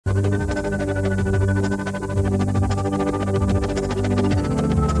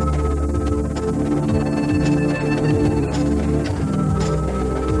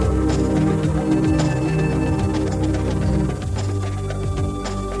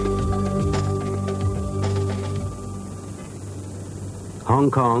Hong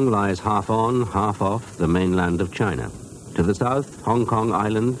Kong lies half on, half off the mainland of China. To the south, Hong Kong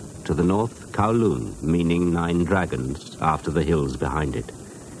Island. To the north, Kowloon, meaning 9 dragons, after the hills behind it.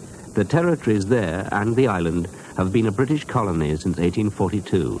 The territories there and the island have been a British colony since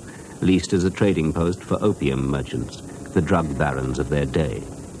 1842, leased as a trading post for opium merchants, the drug barons of their day.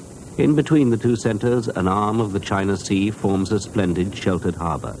 In between the two centers, an arm of the China Sea forms a splendid sheltered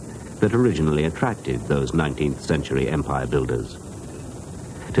harbor that originally attracted those 19th century empire builders.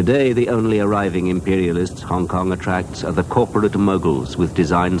 Today, the only arriving imperialists Hong Kong attracts are the corporate moguls with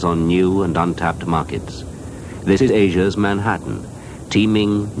designs on new and untapped markets. This is Asia's Manhattan,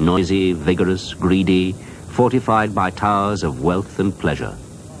 teeming, noisy, vigorous, greedy, fortified by towers of wealth and pleasure.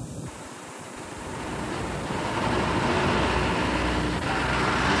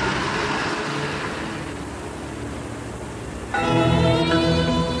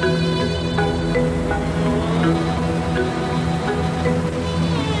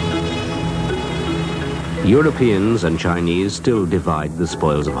 Europeans and Chinese still divide the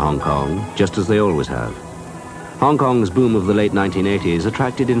spoils of Hong Kong, just as they always have. Hong Kong's boom of the late 1980s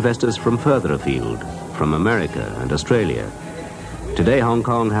attracted investors from further afield, from America and Australia. Today, Hong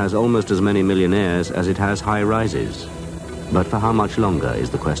Kong has almost as many millionaires as it has high-rises. But for how much longer is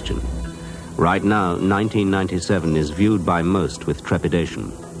the question. Right now, 1997 is viewed by most with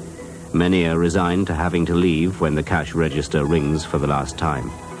trepidation. Many are resigned to having to leave when the cash register rings for the last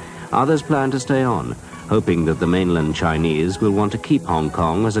time. Others plan to stay on, hoping that the mainland Chinese will want to keep Hong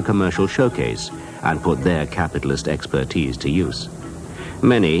Kong as a commercial showcase and put their capitalist expertise to use.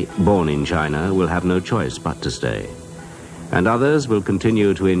 Many, born in China, will have no choice but to stay. And others will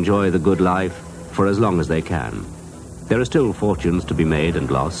continue to enjoy the good life for as long as they can. There are still fortunes to be made and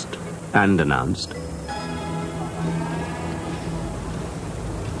lost, and announced.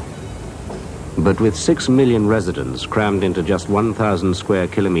 But with 6 million residents crammed into just 1,000 square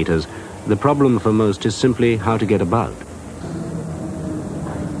kilometers, the problem for most is simply how to get about.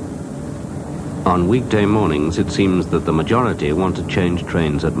 On weekday mornings, it seems that the majority want to change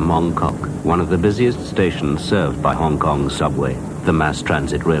trains at Mong Kok, one of the busiest stations served by Hong Kong's subway, the mass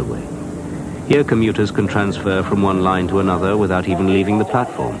transit railway. Here, commuters can transfer from one line to another without even leaving the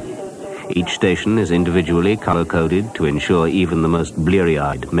platform. Each station is individually color-coded to ensure even the most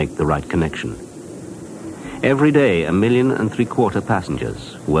bleary-eyed make the right connection. Every day, 1.75 million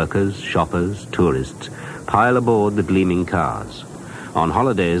passengers, workers, shoppers, tourists, pile aboard the gleaming cars. On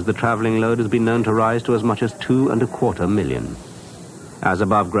holidays, the traveling load has been known to rise to as much as 2.25 million. As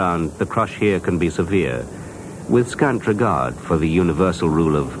above ground, the crush here can be severe, with scant regard for the universal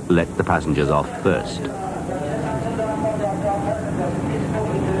rule of let the passengers off first.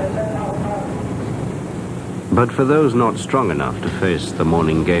 But for those not strong enough to face the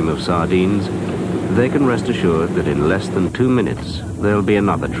morning game of sardines, they can rest assured that in less than 2 minutes, there'll be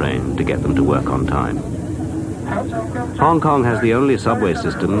another train to get them to work on time. Hong Kong has the only subway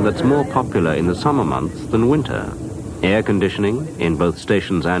system that's more popular in the summer months than winter. Air conditioning, in both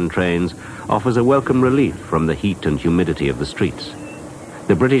stations and trains, offers a welcome relief from the heat and humidity of the streets.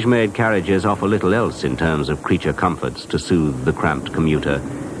 The British-made carriages offer little else in terms of creature comforts to soothe the cramped commuter,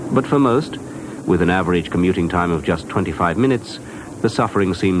 but for most, with an average commuting time of just 25 minutes, the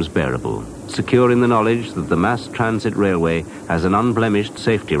suffering seems bearable, secure in the knowledge that the mass transit railway has an unblemished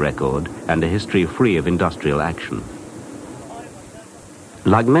safety record and a history free of industrial action.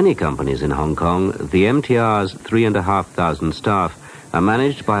 Like many companies in Hong Kong, the MTR's 3,500 staff are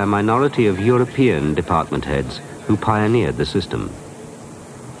managed by a minority of European department heads who pioneered the system.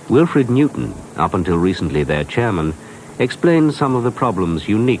 Wilfred Newton, up until recently their chairman, explained some of the problems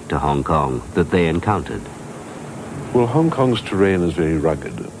unique to Hong Kong that they encountered. Well, Hong Kong's terrain is very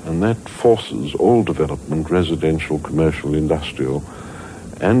rugged, and that forces all development, residential, commercial, industrial,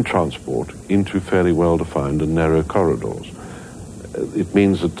 and transport into fairly well-defined and narrow corridors. It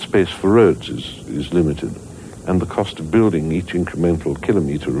means that space for roads is limited, and the cost of building each incremental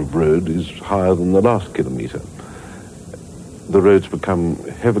kilometre of road is higher than the last kilometre. The roads become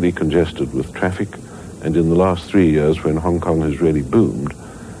heavily congested with traffic, and in the last 3 years, when Hong Kong has really boomed,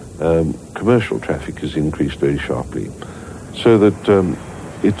 commercial traffic has increased very sharply, so that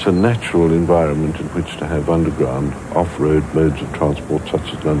it's a natural environment in which to have underground, off-road modes of transport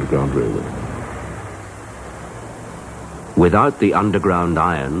such as an underground railway. Without the underground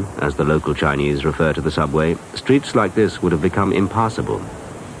iron, as the local Chinese refer to the subway, streets like this would have become impassable.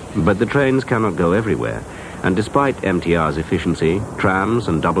 But the trains cannot go everywhere, and despite MTR's efficiency, trams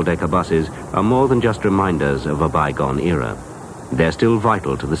and double-decker buses are more than just reminders of a bygone era. They're still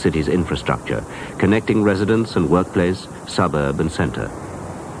vital to the city's infrastructure, connecting residence and workplace, suburb and centre.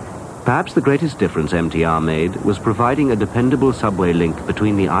 Perhaps the greatest difference MTR made was providing a dependable subway link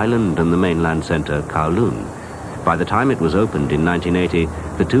between the island and the mainland centre, Kowloon. By the time it was opened in 1980,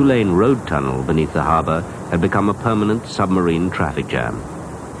 the two-lane road tunnel beneath the harbour had become a permanent submarine traffic jam.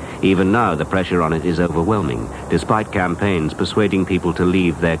 Even now, the pressure on it is overwhelming, despite campaigns persuading people to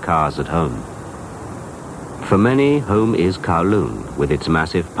leave their cars at home. For many, home is Kowloon, with its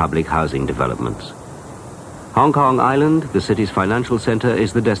massive public housing developments. Hong Kong Island, the city's financial centre,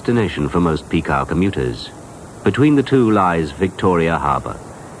 is the destination for most peak hour commuters. Between the two lies Victoria Harbour.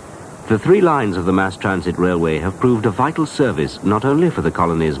 The 3 lines of the mass transit railway have proved a vital service not only for the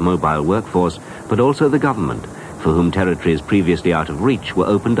colony's mobile workforce, but also the government, for whom territories previously out of reach were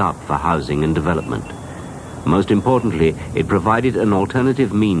opened up for housing and development. Most importantly, it provided an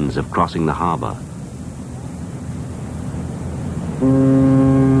alternative means of crossing the harbour.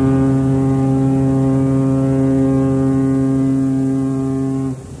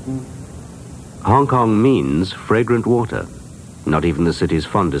 Hong Kong means fragrant water. Not even the city's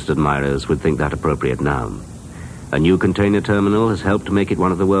fondest admirers would think that appropriate now. A new container terminal has helped make it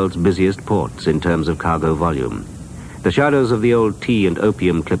one of the world's busiest ports in terms of cargo volume. The shadows of the old tea and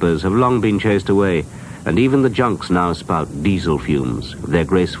opium clippers have long been chased away, and even the junks now spout diesel fumes, their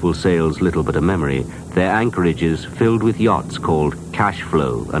graceful sails little but a memory, their anchorages filled with yachts called Cash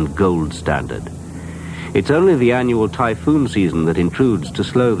Flow and Gold Standard. It's only the annual typhoon season that intrudes to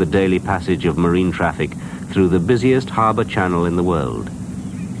slow the daily passage of marine traffic through the busiest harbour channel in the world.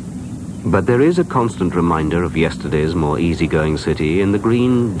 But there is a constant reminder of yesterday's more easygoing city in the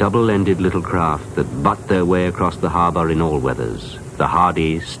green, double-ended little craft that butt their way across the harbour in all weathers, the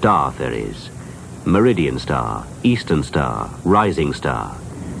hardy Star ferries. Meridian Star, Eastern Star, Rising Star.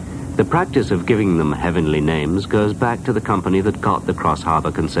 The practice of giving them heavenly names goes back to the company that got the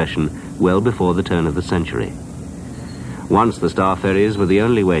cross-harbour concession well before the turn of the century. Once the Star ferries were the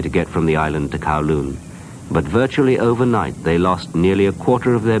only way to get from the island to Kowloon, but virtually overnight they lost nearly a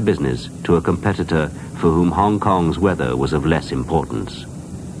quarter of their business to a competitor for whom Hong Kong's weather was of less importance.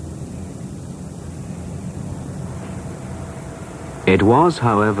 It was,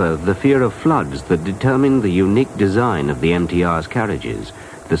 however, the fear of floods that determined the unique design of the MTR's carriages,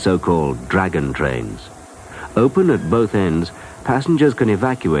 the so-called dragon trains. Open at both ends, passengers can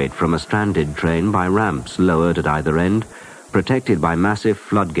evacuate from a stranded train by ramps lowered at either end, protected by massive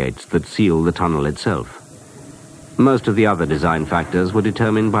floodgates that seal the tunnel itself. Most of the other design factors were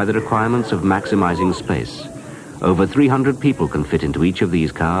determined by the requirements of maximizing space. Over 300 people can fit into each of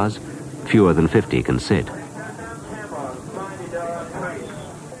these cars, fewer than 50 can sit.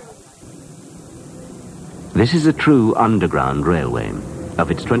 This is a true underground railway. Of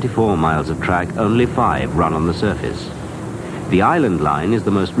its 24 miles of track, only 5 run on the surface. The Island Line is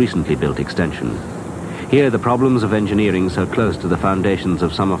the most recently built extension. Here, the problems of engineering so close to the foundations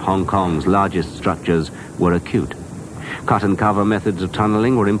of some of Hong Kong's largest structures were acute. Cut-and-cover methods of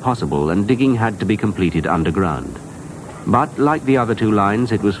tunneling were impossible, and digging had to be completed underground. But, like the other 2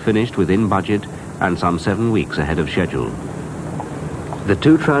 lines, it was finished within budget and some 7 weeks ahead of schedule. The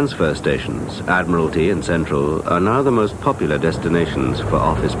 2 transfer stations, Admiralty and Central, are now the most popular destinations for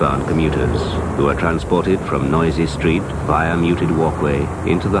office-bound commuters who are transported from noisy street via muted walkway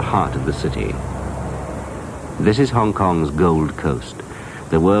into the heart of the city. This is Hong Kong's Gold Coast,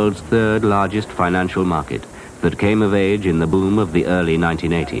 the world's 3rd largest financial market that came of age in the boom of the early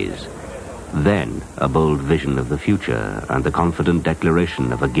 1980s. Then, a bold vision of the future and the confident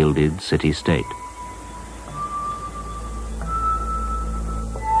declaration of a gilded city-state.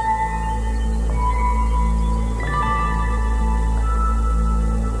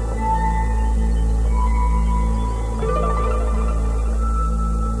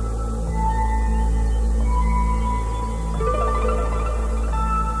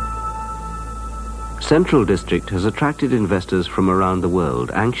 Central District has attracted investors from around the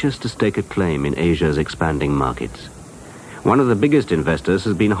world anxious to stake a claim in Asia's expanding markets. One of the biggest investors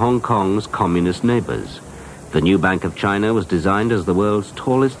has been Hong Kong's communist neighbors. The new Bank of China was designed as the world's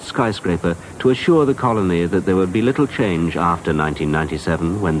tallest skyscraper to assure the colony that there would be little change after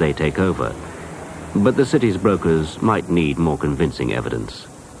 1997 when they take over. But the city's brokers might need more convincing evidence.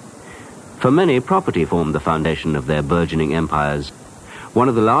 For many, property formed the foundation of their burgeoning empires. One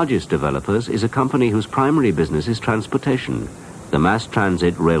of the largest developers is a company whose primary business is transportation, the Mass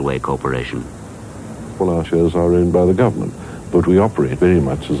Transit Railway Corporation. All our shares are owned by the government, but we operate very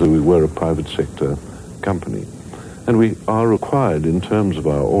much as though we were a private sector company. And we are required, in terms of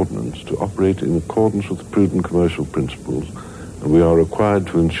our ordinance, to operate in accordance with prudent commercial principles, and we are required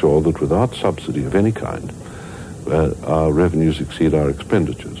to ensure that without subsidy of any kind, our revenues exceed our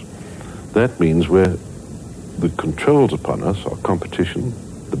expenditures. That means the controls upon us are competition,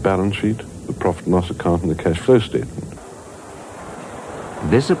 the balance sheet, the profit and loss account, and the cash flow statement.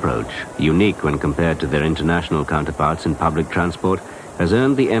 This approach, unique when compared to their international counterparts in public transport, has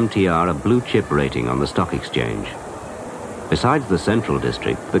earned the MTR a blue-chip rating on the stock exchange. Besides the Central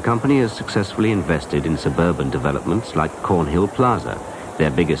District, the company has successfully invested in suburban developments like Cornhill Plaza,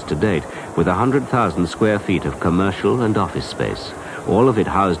 their biggest to date, with 100,000 square feet of commercial and office space, all of it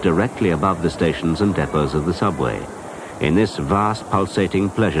housed directly above the stations and depots of the subway. In this vast, pulsating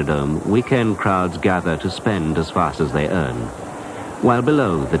pleasure dome, weekend crowds gather to spend as fast as they earn, while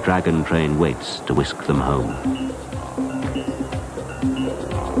below the Dragon train waits to whisk them home.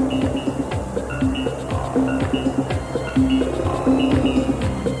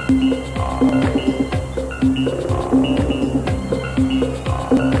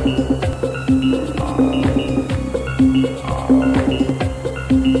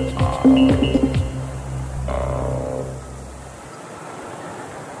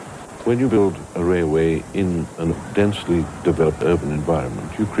 When you build a railway in a densely developed urban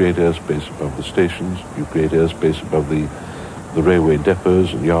environment, you create airspace above the stations, you create airspace above the railway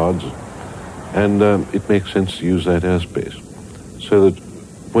depots and yards, and it makes sense to use that airspace. So that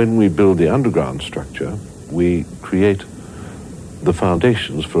when we build the underground structure, we create the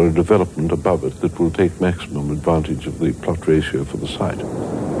foundations for a development above it that will take maximum advantage of the plot ratio for the site.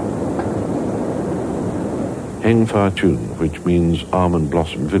 Heng Fah Chun, which means Almond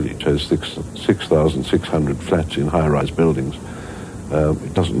Blossom Village, has 6,600 flats in high-rise buildings.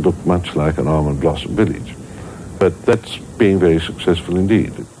 It doesn't look much like an Almond Blossom Village, but that's being very successful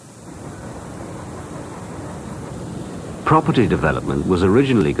indeed. Property development was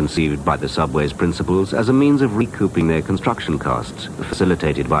originally conceived by the subway's principals as a means of recouping their construction costs,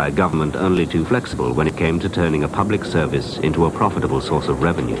 facilitated by a government only too flexible when it came to turning a public service into a profitable source of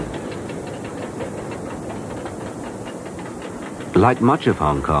revenue. Like much of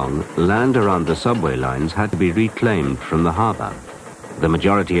Hong Kong, land around the subway lines had to be reclaimed from the harbour. The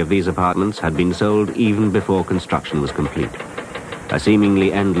majority of these apartments had been sold even before construction was complete. A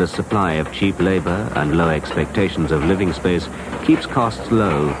seemingly endless supply of cheap labour and low expectations of living space keeps costs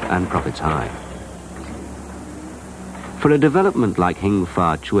low and profits high. For a development like Heng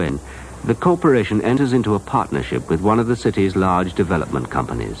Fah Chuen, the corporation enters into a partnership with one of the city's large development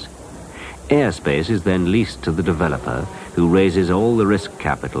companies. Airspace is then leased to the developer, who raises all the risk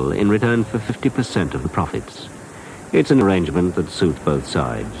capital in return for 50% of the profits. It's an arrangement that suits both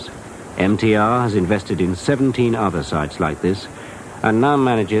sides. MTR has invested in 17 other sites like this and now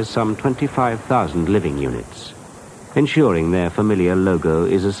manages some 25,000 living units, ensuring their familiar logo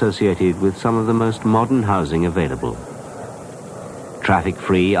is associated with some of the most modern housing available.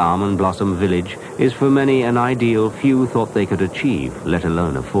 Traffic-free Almond Blossom Village is for many an ideal few thought they could achieve, let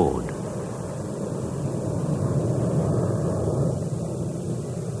alone afford.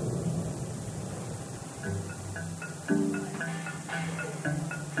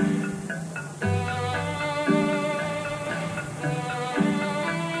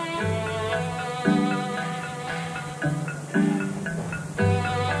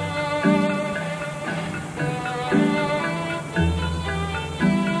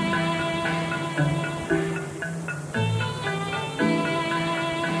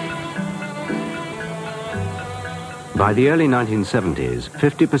 By the early 1970s,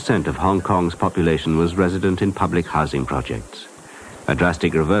 50% of Hong Kong's population was resident in public housing projects. A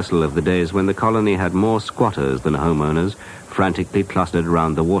drastic reversal of the days when the colony had more squatters than homeowners, frantically clustered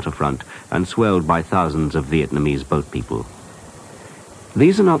around the waterfront and swelled by thousands of Vietnamese boat people.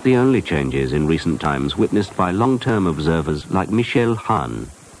 These are not the only changes in recent times witnessed by long-term observers like Michelle Han.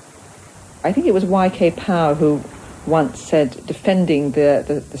 I think it was Y.K. Power who once said, defending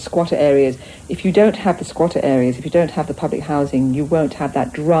the squatter areas, if you don't have the squatter areas, if you don't have the public housing, you won't have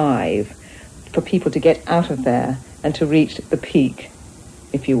that drive for people to get out of there and to reach the peak,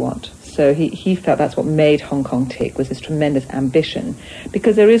 if you want. So he felt that's what made Hong Kong tick, was this tremendous ambition,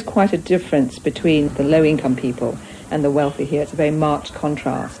 because there is quite a difference between the low-income people and the wealthy here. It's a very marked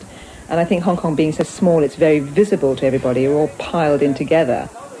contrast. And I think Hong Kong being so small, it's very visible to everybody. You're all piled in together.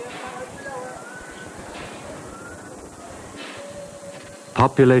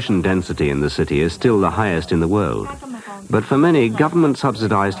 Population density in the city is still the highest in the world. But for many,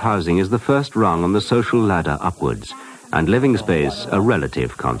 government-subsidized housing is the first rung on the social ladder upwards, and living space a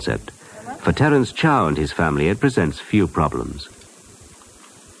relative concept. For Terence Chow and his family, it presents few problems.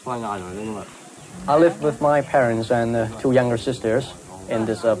 I live with my parents and two younger sisters in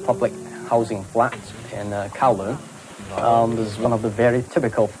this public housing flat in Kowloon. This is one of the very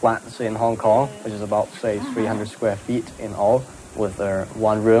typical flats in Hong Kong, which is about, say, 300 square feet in all. with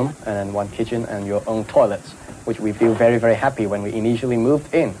one room and then one kitchen and your own toilets, which we feel very, very happy when we initially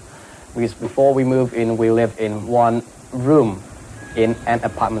moved in. Because before we moved in, we lived in one room in an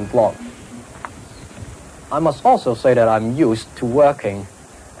apartment block. I must also say that I'm used to working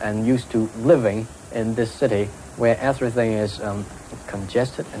and used to living in this city where everything is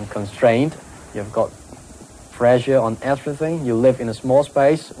congested and constrained. You've got pressure on everything. You live in a small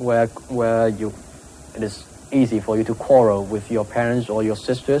space where it is easy for you to quarrel with your parents or your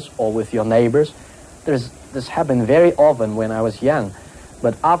sisters or with your neighbors. This happened very often when I was young,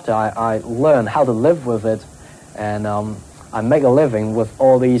 but after I learned how to live with it and I make a living with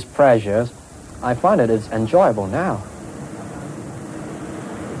all these pressures, I find that it's enjoyable now.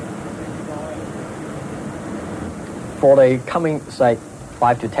 For the coming, say,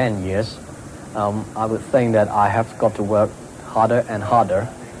 5 to 10 years, I would think that I have got to work harder and harder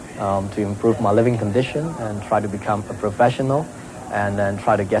to improve my living condition and try to become a professional and then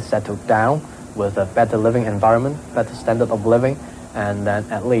try to get settled down with a better living environment, better standard of living, and then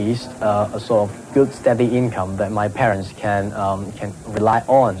at least a sort of good steady income that my parents can rely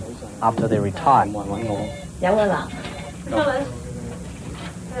on after they retire.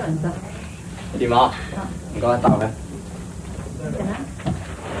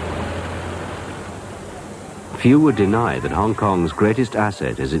 Few would deny that Hong Kong's greatest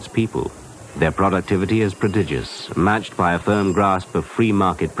asset is its people. Their productivity is prodigious, matched by a firm grasp of free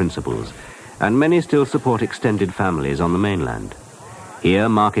market principles, and many still support extended families on the mainland. Here,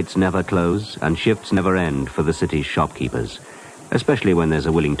 markets never close and shifts never end for the city's shopkeepers, especially when there's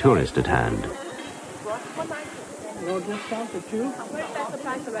a willing tourist at hand.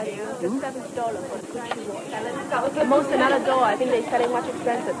 Most another door, I think they're selling much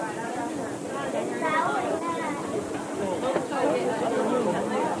expensive.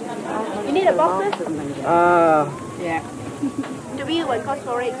 You need a box? Yeah. The real one costs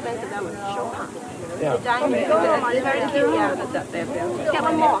very expensive. That was Yeah. The diamond. It's very cute. Yeah. Get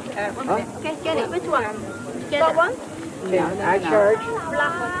one more. Okay, get it. Which one? Got one? I charge.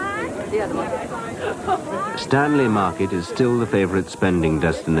 Stanley Market is still the favorite spending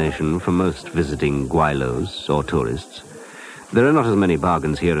destination for most visiting Gwailos or tourists. There are not as many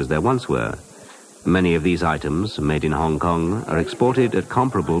bargains here as there once were. Many of these items, made in Hong Kong, are exported at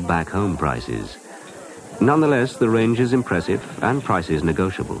comparable back-home prices. Nonetheless, the range is impressive and prices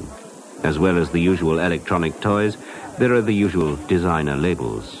negotiable. As well as the usual electronic toys, there are the usual designer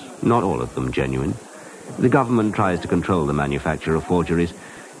labels, not all of them genuine. The government tries to control the manufacture of forgeries.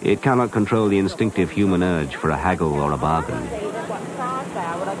 It cannot control the instinctive human urge for a haggle or a bargain.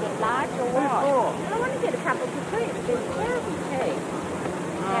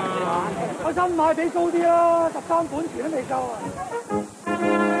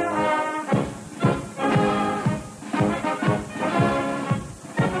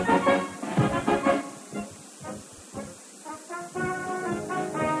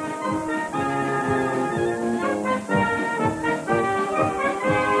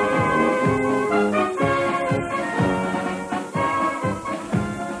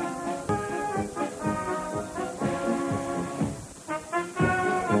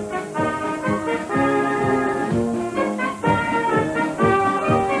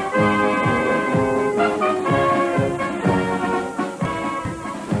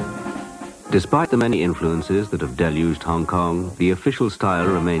 Despite the many influences that have deluged Hong Kong, the official style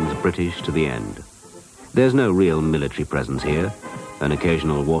remains British to the end. There's no real military presence here, an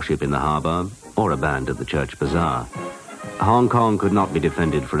occasional warship in the harbour, or a band at the church bazaar. Hong Kong could not be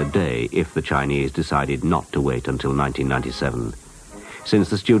defended for a day if the Chinese decided not to wait until 1997. Since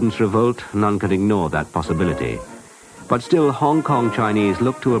the students' revolt, none can ignore that possibility. But still, Hong Kong Chinese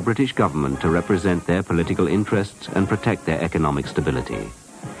look to a British government to represent their political interests and protect their economic stability.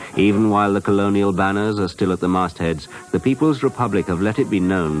 Even while the colonial banners are still at the mastheads, the People's Republic have let it be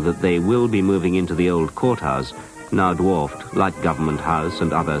known that they will be moving into the old courthouse, now dwarfed, like Government House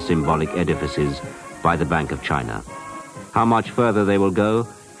and other symbolic edifices, by the Bank of China. How much further they will go,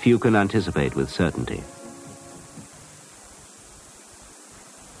 few can anticipate with certainty.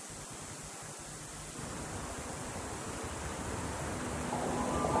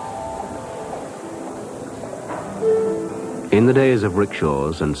 In the days of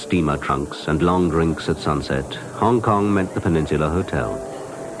rickshaws and steamer trunks and long drinks at sunset, Hong Kong meant the Peninsula Hotel.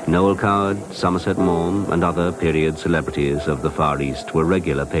 Noel Coward, Somerset Maugham, and other period celebrities of the Far East were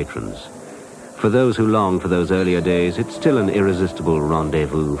regular patrons. For those who long for those earlier days, it's still an irresistible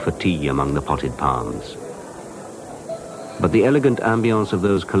rendezvous for tea among the potted palms. But the elegant ambience of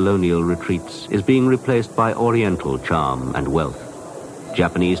those colonial retreats is being replaced by oriental charm and wealth.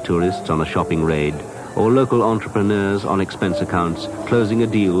 Japanese tourists on a shopping raid or local entrepreneurs on expense accounts closing a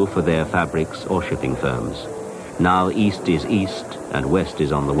deal for their fabrics or shipping firms. Now east is east and west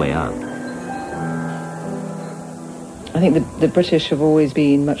is on the way out. I think the British have always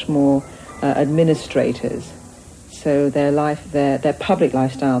been much more administrators, so their public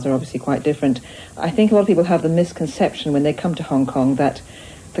lifestyles are obviously quite different. I think a lot of people have the misconception when they come to Hong Kong that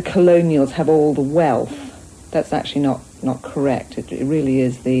the colonials have all the wealth. That's actually not correct. It really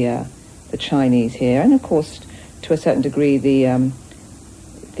is the Chinese here, and of course, to a certain degree, the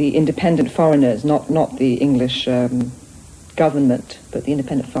independent foreigners, not the English government, but the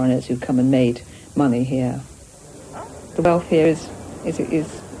independent foreigners who come and made money here. The wealth here is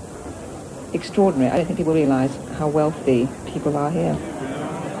extraordinary. I don't think people realise how wealthy people are here.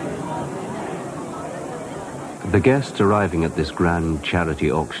 The guests arriving at this grand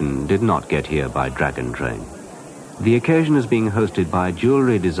charity auction did not get here by dragon train. The occasion is being hosted by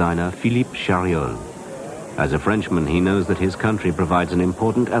jewellery designer Philippe Chariol. As a Frenchman, he knows that his country provides an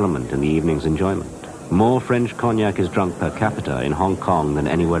important element in the evening's enjoyment. More French cognac is drunk per capita in Hong Kong than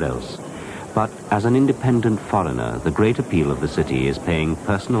anywhere else. But as an independent foreigner, the great appeal of the city is paying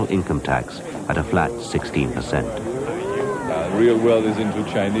personal income tax at a flat 16%. Real wealth is into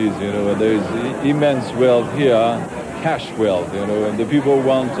Chinese, and there is immense wealth here, cash wealth, and the people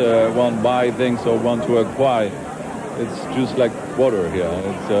want buy things or want to acquire. It's just like water here.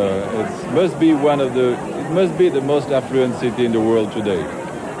 It must be the most affluent city in the world today.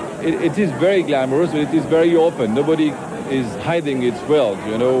 It is very glamorous, but it is very open. Nobody is hiding its wealth,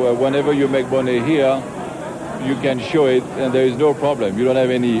 whenever you make money here, you can show it and there is no problem. You don't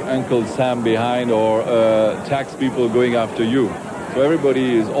have any Uncle Sam behind or tax people going after you. So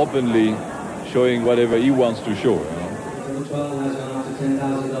everybody is openly showing whatever he wants to show. Table 12 has gone up to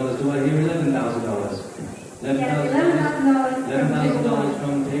 $10,000. Do I hear $11,000? $11,000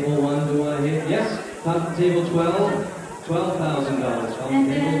 from table 1. Do I hear? Yes. Table 12. $12,000 from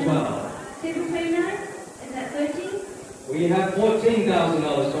table 12. Table 29? Is that 13? We have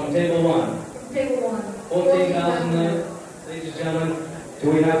 $14,000 from table 1. Table 1. 14,000, ladies and gentlemen. Do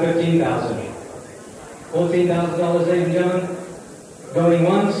we have 15,000? $14,000, ladies and gentlemen. Going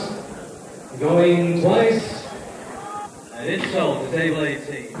once, going twice, and it's sold to table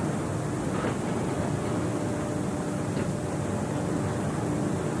 18.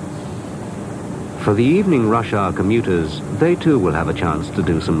 For the evening rush hour commuters, they too will have a chance to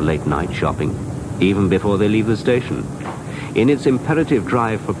do some late night shopping, even before they leave the station. In its imperative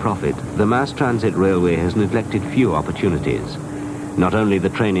drive for profit, the mass transit railway has neglected few opportunities. Not only the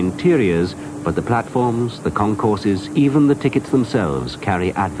train interiors, but the platforms, the concourses, even the tickets themselves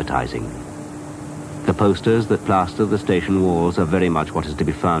carry advertising. The posters that plaster the station walls are very much what is to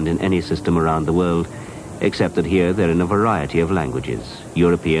be found in any system around the world, except that here they're in a variety of languages,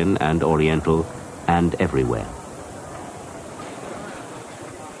 European and Oriental, and everywhere.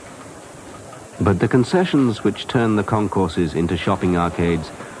 But the concessions which turn the concourses into shopping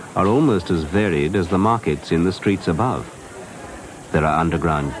arcades are almost as varied as the markets in the streets above. There are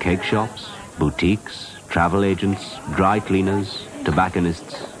underground cake shops, boutiques, travel agents, dry cleaners,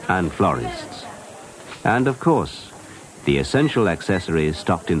 tobacconists, and florists. And of course, the essential accessories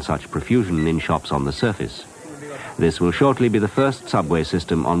stocked in such profusion in shops on the surface. This will shortly be the first subway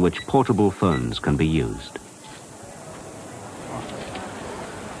system on which portable phones can be used.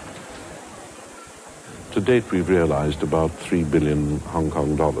 To date, we've realized about 3 billion Hong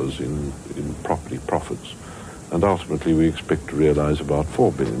Kong dollars in property profits. And ultimately, we expect to realize about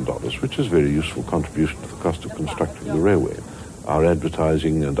 $4 billion, which is a very useful contribution to the cost of constructing the railway. Our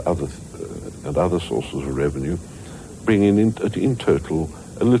advertising and other sources of revenue bring in total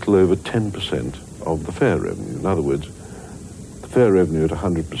a little over 10% of the fare revenue. In other words, the fare revenue at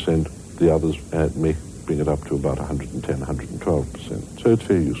 100%, the others may bring it up to about 110, 112%. So it's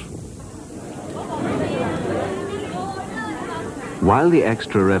very useful. While the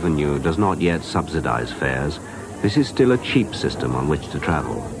extra revenue does not yet subsidize fares, this is still a cheap system on which to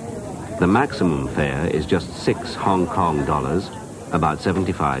travel. The maximum fare is just 6 Hong Kong dollars, about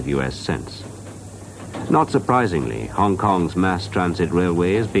 75 US cents. Not surprisingly, Hong Kong's mass transit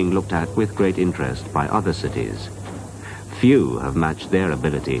railway is being looked at with great interest by other cities. Few have matched their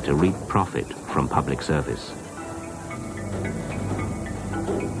ability to reap profit from public service.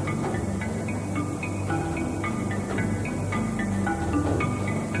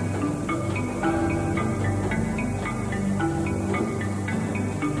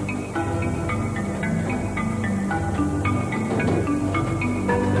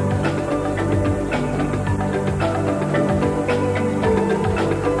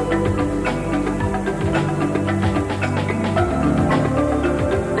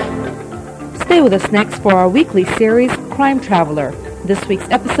 Stay with us next for our weekly series, Crime Traveler. This week's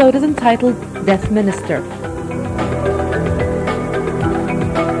episode is entitled Death Minister.